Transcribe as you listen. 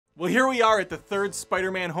Well, here we are at the third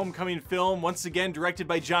Spider-Man Homecoming film, once again directed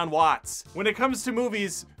by Jon Watts. When it comes to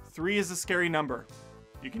movies, 3 is a scary number.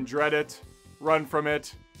 You can dread it, run from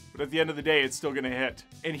it, but at the end of the day, it's still gonna hit.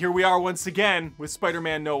 And here we are once again with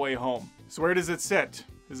Spider-Man No Way Home. So where does it sit?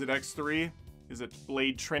 Is it X3? Is it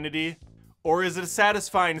Blade Trinity? Or is it a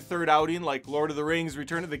satisfying third outing like Lord of the Rings,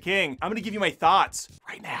 Return of the King? I'm gonna give you my thoughts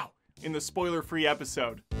right now in the spoiler-free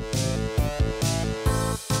episode.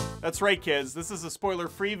 That's right, kids, this is a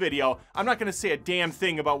spoiler-free video. I'm not gonna say a damn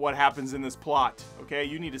thing about what happens in this plot, okay?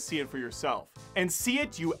 You need to see it for yourself. And see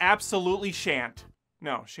it you absolutely shan't.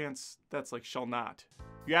 No, shan't's, that's like shall not.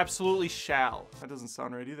 You absolutely shall. That doesn't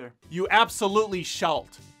sound right either. You absolutely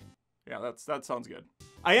shalt. Yeah, that sounds good.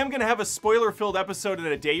 I am gonna have a spoiler-filled episode in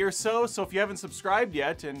a day or so if you haven't subscribed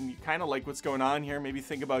yet and you kinda like what's going on here, maybe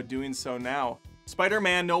think about doing so now.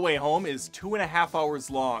 Spider-Man No Way Home is 2.5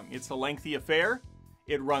 hours long. It's a lengthy affair.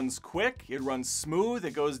 It runs quick, it runs smooth,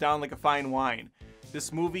 it goes down like a fine wine.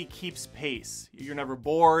 This movie keeps pace. You're never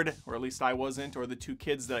bored, or at least I wasn't, or the 2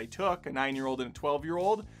 kids that I took, a 9-year-old and a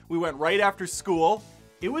 12-year-old. We went right after school.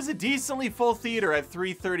 It was a decently full theater at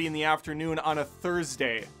 3:30 in the afternoon on a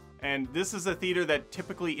Thursday. And this is a theater that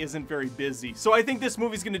typically isn't very busy. So I think this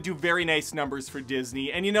movie's gonna do very nice numbers for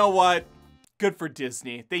Disney. And you know what? Good for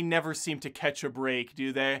Disney. They never seem to catch a break,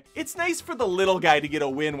 do they? It's nice for the little guy to get a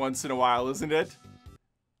win once in a while, isn't it?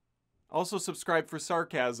 Also subscribe for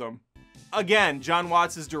sarcasm. Again, Jon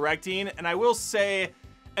Watts is directing, and I will say,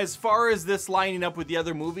 as far as this lining up with the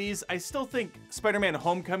other movies, I still think Spider-Man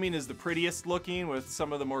Homecoming is the prettiest looking with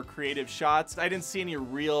some of the more creative shots. I didn't see any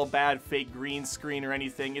real bad fake green screen or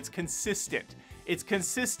anything. It's consistent. It's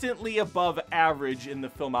consistently above average in the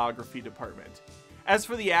filmography department. As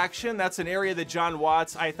for the action, that's an area that Jon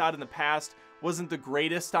Watts, I thought in the past, wasn't the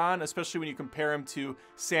greatest on, especially when you compare him to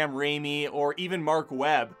Sam Raimi or even Mark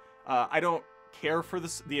Webb. I don't care for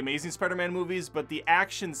the Amazing Spider-Man movies, but the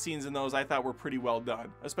action scenes in those I thought were pretty well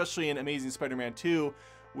done, especially in Amazing Spider-Man 2,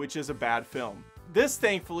 which is a bad film. This,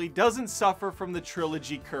 thankfully, doesn't suffer from the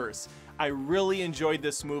trilogy curse. I really enjoyed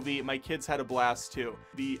this movie. My kids had a blast too.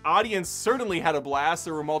 The audience certainly had a blast.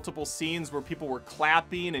 There were multiple scenes where people were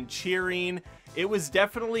clapping and cheering. It was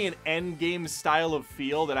definitely an Endgame style of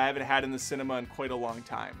feel that I haven't had in the cinema in quite a long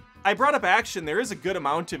time. I brought up action. There is a good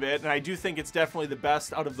amount of it, and I do think it's definitely the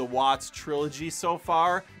best out of the Watts trilogy so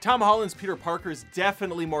far. Tom Holland's Peter Parker is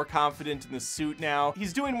definitely more confident in the suit now.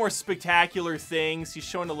 He's doing more spectacular things. He's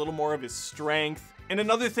showing a little more of his strength. And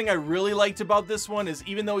another thing I really liked about this one is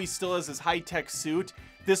even though he still has his high-tech suit,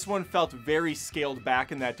 this one felt very scaled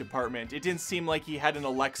back in that department. It didn't seem like he had an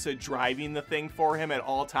Alexa driving the thing for him at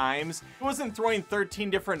all times. He wasn't throwing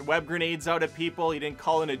 13 different web grenades out at people. He didn't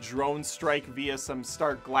call in a drone strike via some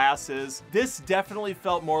Stark glasses. This definitely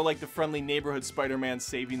felt more like the friendly neighborhood Spider-Man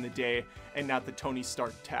saving the day and not the Tony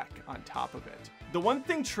Stark tech on top of it. The one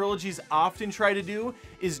thing trilogies often try to do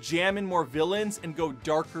is jam in more villains and go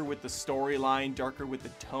darker with the storyline, darker with the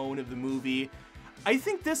tone of the movie. I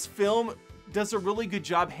think this film does a really good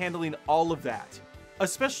job handling all of that,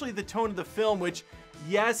 especially the tone of the film, which,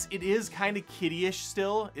 yes, it is kind of kiddie-ish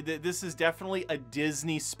still. This is definitely a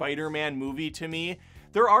Disney Spider-Man movie to me.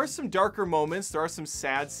 There are some darker moments. There are some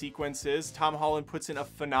sad sequences. Tom Holland puts in a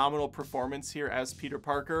phenomenal performance here as Peter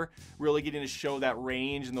Parker, really getting to show that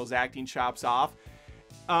range and those acting chops off.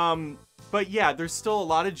 But yeah, there's still a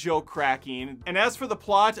lot of joke cracking. And as for the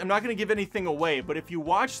plot, I'm not going to give anything away, but if you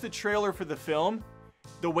watch the trailer for the film,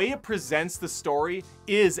 the way it presents the story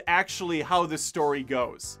is actually how the story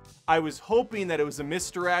goes. I was hoping that it was a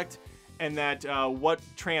misdirect and that what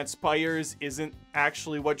transpires isn't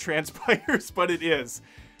actually what transpires, but it is.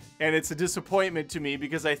 And it's a disappointment to me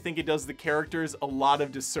because I think it does the characters a lot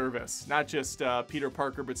of disservice. Not just Peter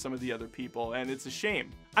Parker, but some of the other people, and it's a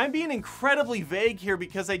shame. I'm being incredibly vague here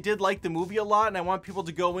because I did like the movie a lot and I want people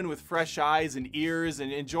to go in with fresh eyes and ears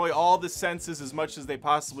and enjoy all the senses as much as they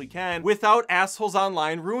possibly can without assholes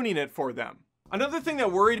online ruining it for them. Another thing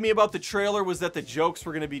that worried me about the trailer was that the jokes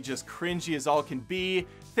were going to be just cringy as all can be.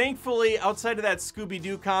 Thankfully, outside of that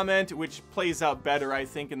Scooby-Doo comment, which plays out better, I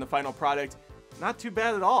think, in the final product, not too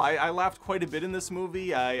bad at all. I laughed quite a bit in this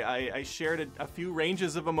movie. I shared a few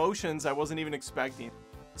ranges of emotions I wasn't even expecting.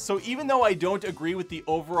 So even though I don't agree with the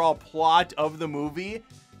overall plot of the movie,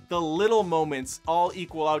 the little moments all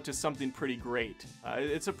equal out to something pretty great.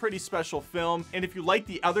 It's a pretty special film, and if you like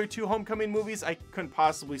the other 2 Homecoming movies, I couldn't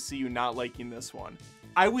possibly see you not liking this one.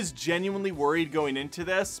 I was genuinely worried going into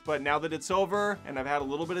this, but now that it's over and I've had a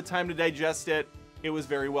little bit of time to digest it, it was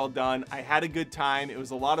very well done. I had a good time. It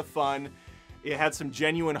was a lot of fun. It had some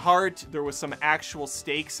genuine heart. There was some actual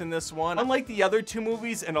stakes in this one. Unlike the other two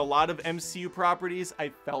movies and a lot of MCU properties, I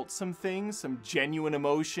felt some things, some genuine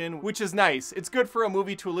emotion, which is nice. It's good for a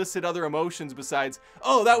movie to elicit other emotions besides,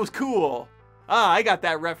 oh, that was cool. Ah, I got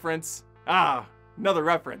that reference. Ah, another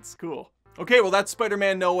reference, cool. Okay, well that's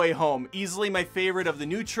Spider-Man No Way Home. Easily my favorite of the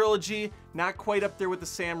new trilogy. Not quite up there with the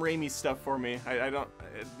Sam Raimi stuff for me. I don't,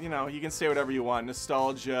 you know, you can say whatever you want.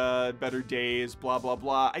 Nostalgia, better days, blah, blah,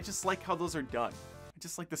 blah. I just like how those are done. I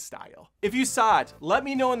just like the style. If you saw it, let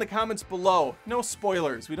me know in the comments below. No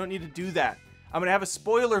spoilers, we don't need to do that. I'm gonna have a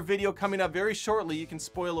spoiler video coming up very shortly. You can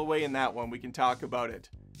spoil away in that one, we can talk about it.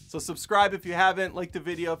 So subscribe if you haven't, like the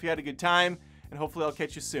video if you had a good time, and hopefully I'll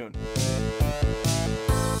catch you soon.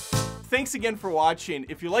 Thanks again for watching.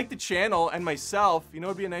 If you like the channel and myself, you know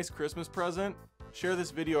it'd be a nice Christmas present? Share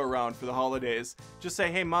this video around for the holidays. Just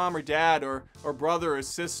say, hey mom or dad or brother or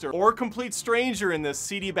sister or complete stranger in this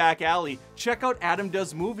seedy back alley, check out Adam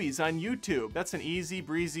Does Movies on YouTube. That's an easy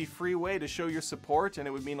breezy free way to show your support and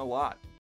it would mean a lot.